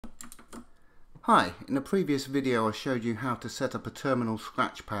Hi, in a previous video I showed you how to set up a terminal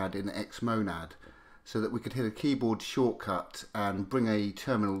scratchpad in xmonad so that we could hit a keyboard shortcut and bring a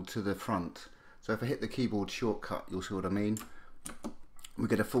terminal to the front. So if I hit the keyboard shortcut, you'll see what I mean. We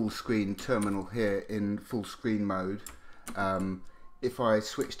get a full screen terminal here in full screen mode. If I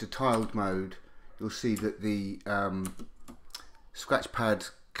switch to tiled mode, you'll see that the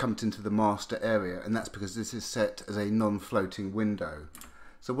scratchpad comes into the master area, and that's because this is set as a non-floating window.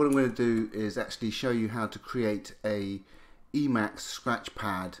 So what I'm going to do is actually show you how to create a Emacs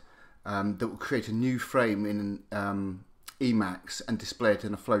scratchpad that will create a new frame in Emacs and display it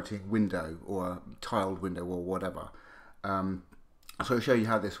in a floating window or a tiled window or whatever. So I'll show you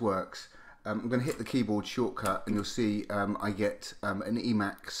how this works. I'm going to hit the keyboard shortcut and you'll see I get an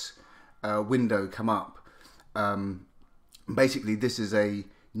Emacs window come up. Basically this is a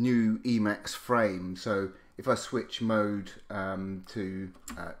new Emacs frame. So if I switch mode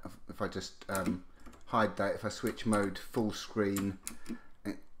if I just hide that, if I switch mode full screen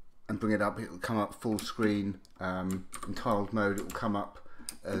and bring it up, it will come up full screen. In tiled mode it will come up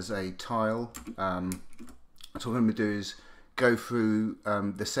as a tile. So what I'm going to do is go through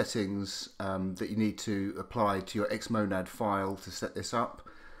the settings that you need to apply to your xmonad file to set this up.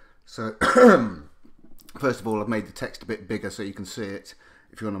 So first of all, I've made the text a bit bigger so you can see it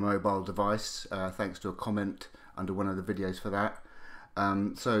if you're on a mobile device, thanks to a comment under one of the videos for that.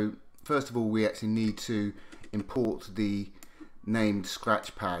 So first of all, we actually need to import the named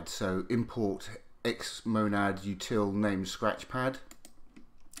scratchpad. So import xmonad util named scratchpad.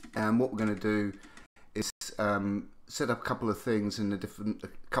 And what we're going to do is set up a couple of things in a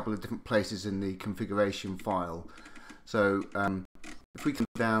couple of different places in the configuration file. So if we come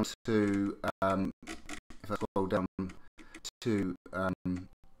down to if I scroll down to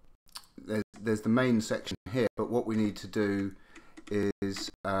there's the main section here, but what we need to do is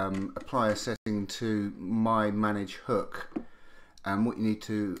apply a setting to myManageHook, and what you need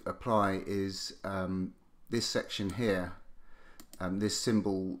to apply is this section here, this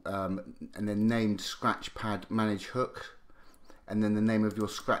symbol, and then named ScratchpadManageHook, and then the name of your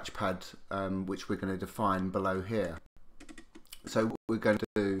scratchpad, which we're going to define below here. So what we're going to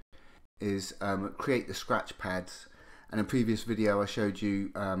do is create the scratchpads. And in a previous video I showed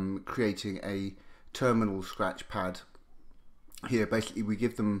you creating a terminal scratchpad. Here basically we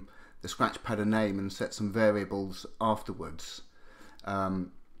give them the scratchpad a name and set some variables afterwards.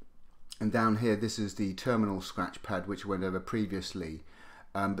 And down here this is the terminal scratchpad which went over previously.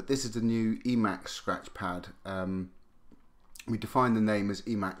 But this is the new Emacs scratchpad. We define the name as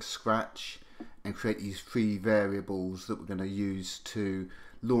Emacs Scratch and create these three variables that we're going to use to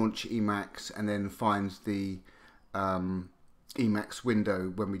launch Emacs and then find the Emacs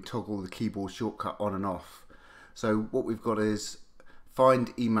window when we toggle the keyboard shortcut on and off. So what we've got is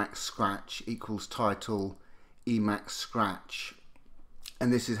find Emacs Scratch equals title Emacs Scratch,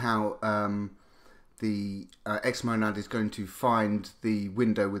 and this is how the xmonad is going to find the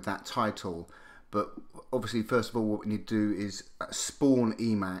window with that title. But obviously first of all what we need to do is spawn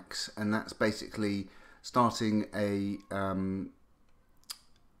Emacs, and that's basically starting a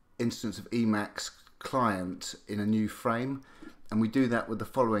instance of Emacs client in a new frame, and we do that with the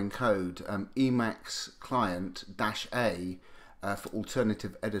following code: Emacs client -a for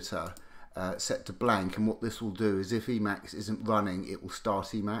alternative editor set to blank. And what this will do is if Emacs isn't running, it will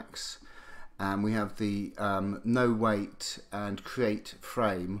start Emacs. And we have the no wait and create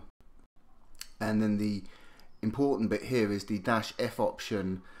frame, and then the important bit here is the -f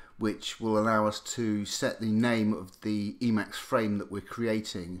option, which will allow us to set the name of the Emacs frame that we're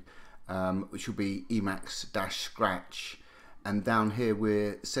creating, which will be Emacs-scratch, and down here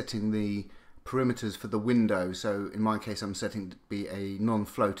we're setting the perimeters for the window. So in my case I'm setting it to be a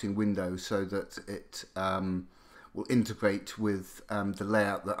non-floating window so that it will integrate with the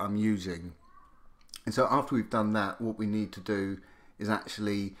layout that I'm using. And so after we've done that, what we need to do is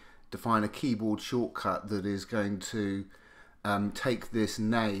actually define a keyboard shortcut that is going to take this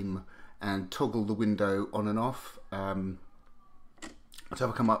name and toggle the window on and off. So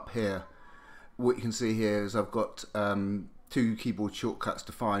if I come up here, what you can see here is I've got two keyboard shortcuts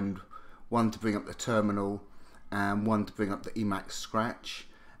defined, one to bring up the terminal and one to bring up the Emacs Scratch.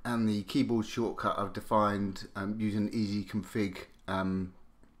 And the keyboard shortcut I've defined using easy config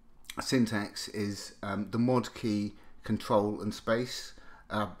syntax is the mod key, control and space.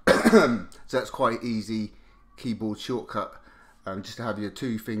 So that's quite easy keyboard shortcut, just to have your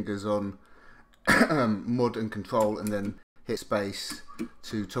two fingers on mod and control and then hit space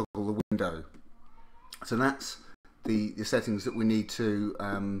to toggle the window. So that's the settings that we need to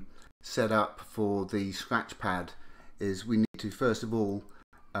set up for the scratchpad. Is we need to first of all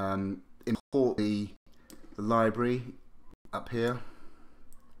import the library up here,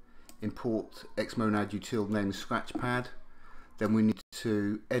 import xmonad util NamedScratchpad. Then we need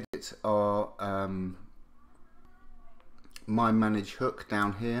to edit our myManageHook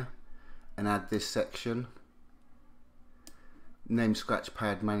down here and add this section,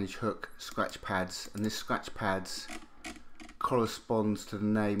 NamedScratchpadManageHook scratchpads, and this scratchpads corresponds to the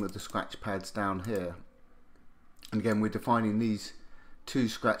name of the scratchpads down here. And again, we're defining these two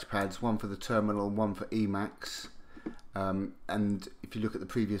scratchpads, one for the terminal, one for Emacs. And if you look at the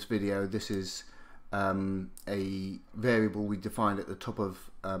previous video, this is a variable we defined at the top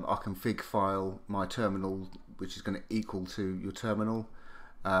of our config file, my terminal, which is going to equal to your terminal.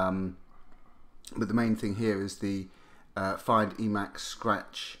 But the main thing here is the find Emacs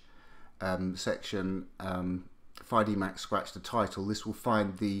scratch section. Find Emacs scratch the title. This will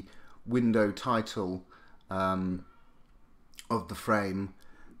find the window title of the frame.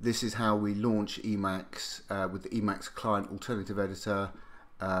 This is how we launch Emacs with the Emacs client alternative editor.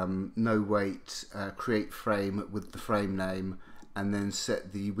 No wait, create frame with the frame name, and then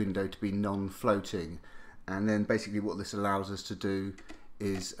set the window to be non-floating. And then basically what this allows us to do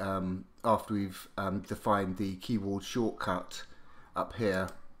is after we've defined the keyboard shortcut up here,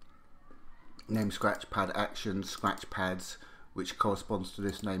 NamedScratchpad actions scratchpads, which corresponds to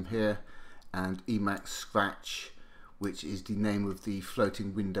this name here, and Emacs scratch, which is the name of the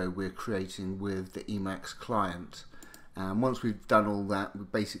floating window we're creating with the Emacs client. And once we've done all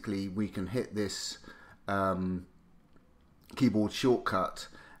that, basically we can hit this keyboard shortcut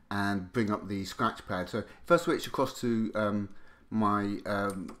and bring up the scratchpad. So if I switch across to my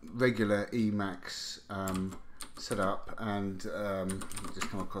regular Emacs setup and just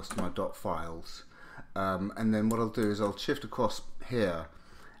come across to my dot files, and then what I'll do is I'll shift across here,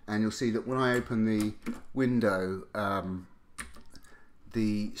 and you'll see that when I open the window,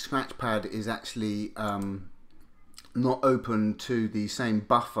 the scratchpad is actually not open to the same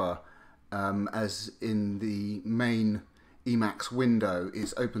buffer as in the main Emacs window.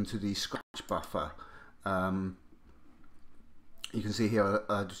 It's open to the scratch buffer. You can see here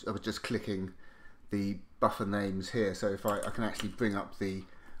I was just clicking the buffer names here, so if I can actually bring up the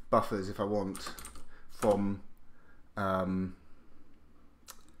buffers if I want from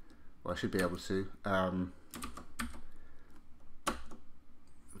well, I should be able to.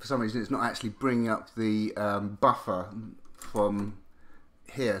 For some reason it's not actually bringing up the buffer from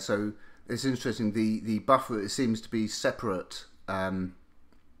here, so it's interesting. The buffer, it seems to be separate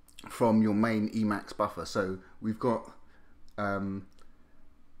from your main Emacs buffer. So we've got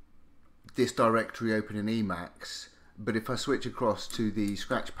this directory open in Emacs, but if I switch across to the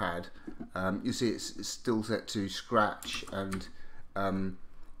scratchpad, you see it's still set to scratch, and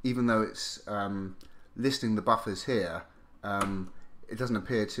even though it's listing the buffers here, it doesn't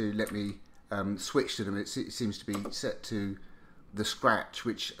appear to let me switch to them. It seems to be set to the scratch,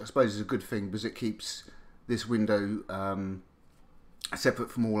 which I suppose is a good thing because it keeps this window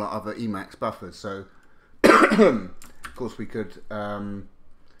separate from all our other Emacs buffers. So of course we could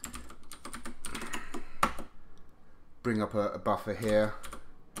bring up a buffer here,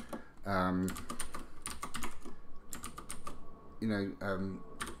 you know,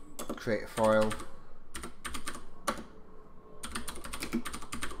 create a file,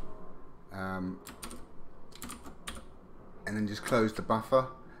 and then just close the buffer.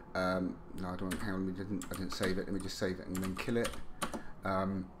 No, I don't. Hang on, I didn't save it. Let me just save it and then kill it.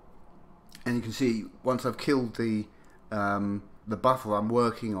 And you can see once I've killed the buffer I'm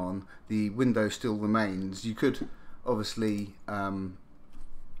working on, the window still remains. You could obviously, you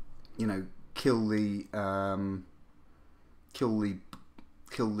know, kill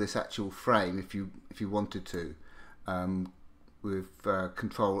this actual frame if you wanted to, with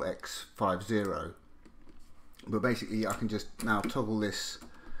Control X50. But basically I can just now toggle this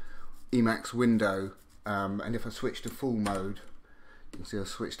Emacs window, and if I switch to full mode, you can see I've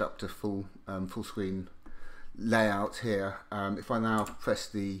switched up to full screen layout here. If I now press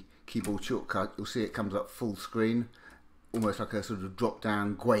the keyboard shortcut, you'll see it comes up full screen, almost like a sort of drop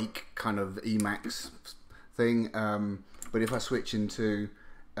down guake kind of Emacs thing. But if I switch into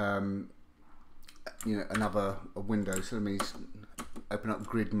you know, another window, so let me open up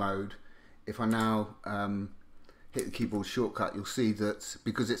grid mode. If I now hit the keyboard shortcut, you'll see that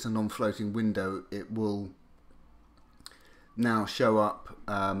because it's a non-floating window, it will now show up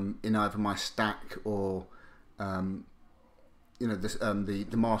in either my stack or you know, this,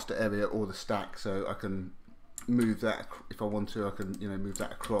 the master area or the stack. So I can move that if I want to. I can, you know, move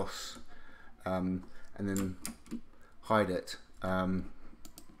that across and then hide it.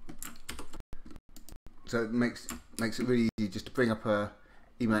 So it makes it really easy just to bring up a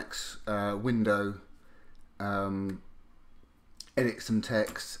Emacs window, edit some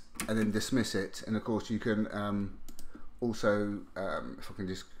text, and then dismiss it. And of course you can also, if I can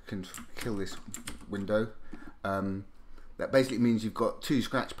just kill this window, that basically means you've got two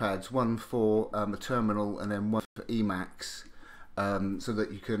scratch pads, one for a terminal and then one for Emacs, so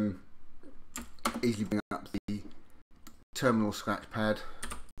that you can easily bring up the terminal scratch pad,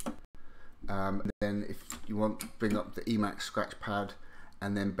 and then if you want, bring up the Emacs scratch pad,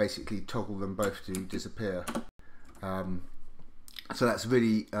 and then basically toggle them both to disappear. So that's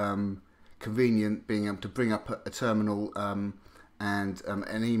really convenient, being able to bring up a terminal and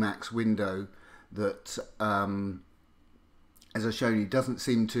an Emacs window that, as I showed you, doesn't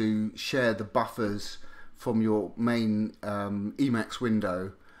seem to share the buffers from your main Emacs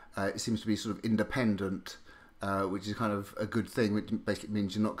window. It seems to be sort of independent, which is kind of a good thing, which basically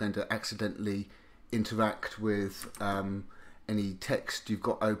means you're not going to accidentally interact with any text you've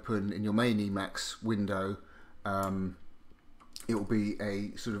got open in your main Emacs window. It will be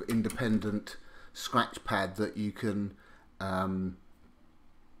a sort of independent scratch pad that you can, you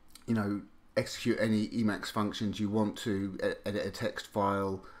know, execute any Emacs functions you want to, edit a text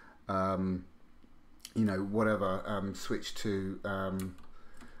file, you know, whatever, switch to,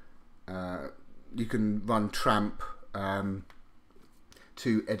 you can run tramp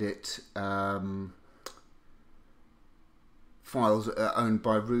to edit files that are owned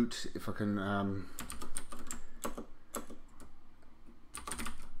by root. If I can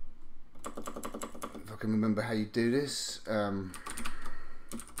remember how you do this,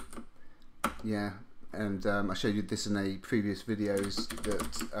 yeah, and I showed you this in a previous videos,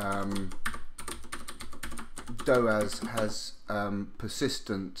 that DOAS has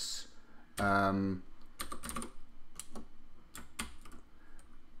persistence, hang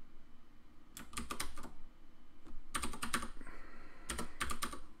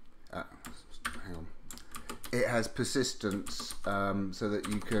on, it has persistence, so that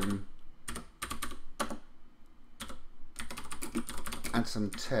you can add some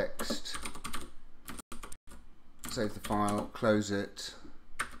text, save the file, close it,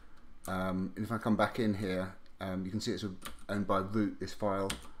 and if I come back in here, you can see it's owned by root, this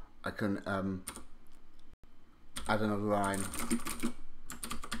file. I can add another line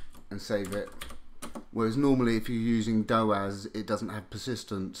and save it, whereas normally if you're using DOAS it doesn't have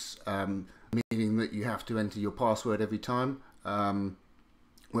persistence, meaning that you have to enter your password every time,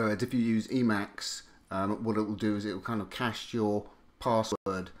 whereas if you use Emacs, what it will do is it will kind of cache your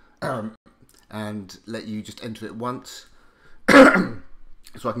password and let you just enter it once.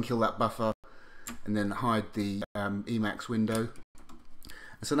 So I can kill that buffer and then hide the Emacs window.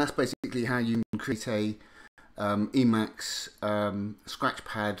 And so that's basically how you can create a Emacs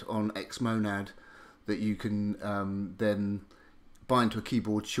scratchpad on xmonad that you can then bind to a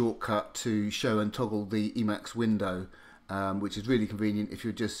keyboard shortcut to show and toggle the Emacs window, which is really convenient if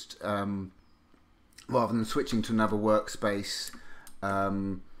you're just rather than switching to another workspace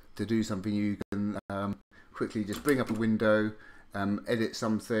to do something. You can quickly just bring up a window, edit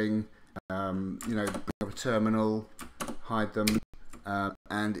something, you know, bring up a terminal, hide them,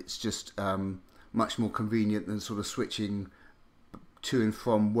 and it's just much more convenient than sort of switching to and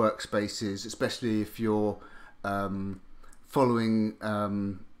from workspaces, especially if you're following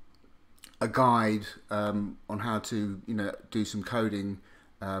a guide on how to, you know, do some coding,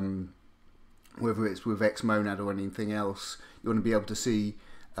 whether it's with xmonad or anything else. You want to be able to see,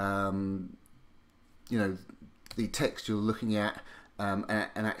 you know, the text you're looking at, and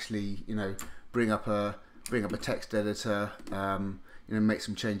actually, you know, bring up a text editor, you know, make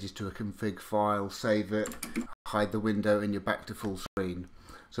some changes to a config file, save it, hide the window, and you're back to full screen.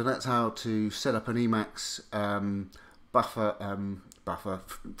 So that's how to set up an Emacs buffer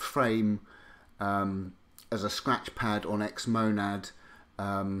frame as a scratch pad on xmonad,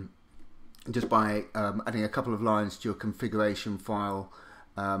 just by adding a couple of lines to your configuration file.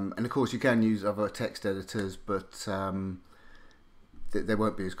 And of course you can use other text editors, but they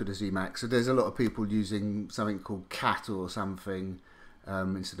won't be as good as Emacs. So there's a lot of people using something called cat or something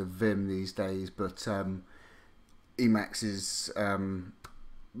instead of Vim these days, but Emacs is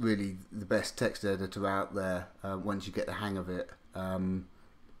really the best text editor out there once you get the hang of it.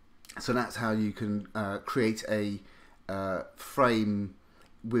 So that's how you can create a frame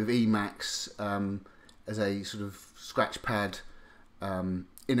with Emacs as a sort of scratch pad in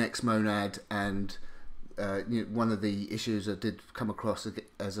xmonad. And you know, one of the issues I did come across,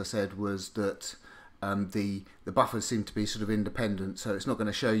 as I said, was that the buffers seem to be sort of independent, so it's not going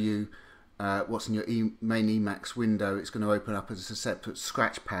to show you what's in your main Emacs window. It's going to open up as a separate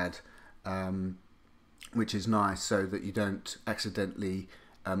scratch pad, which is nice, so that you don't accidentally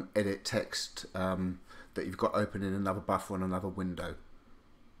edit text that you've got open in another buffer on another window.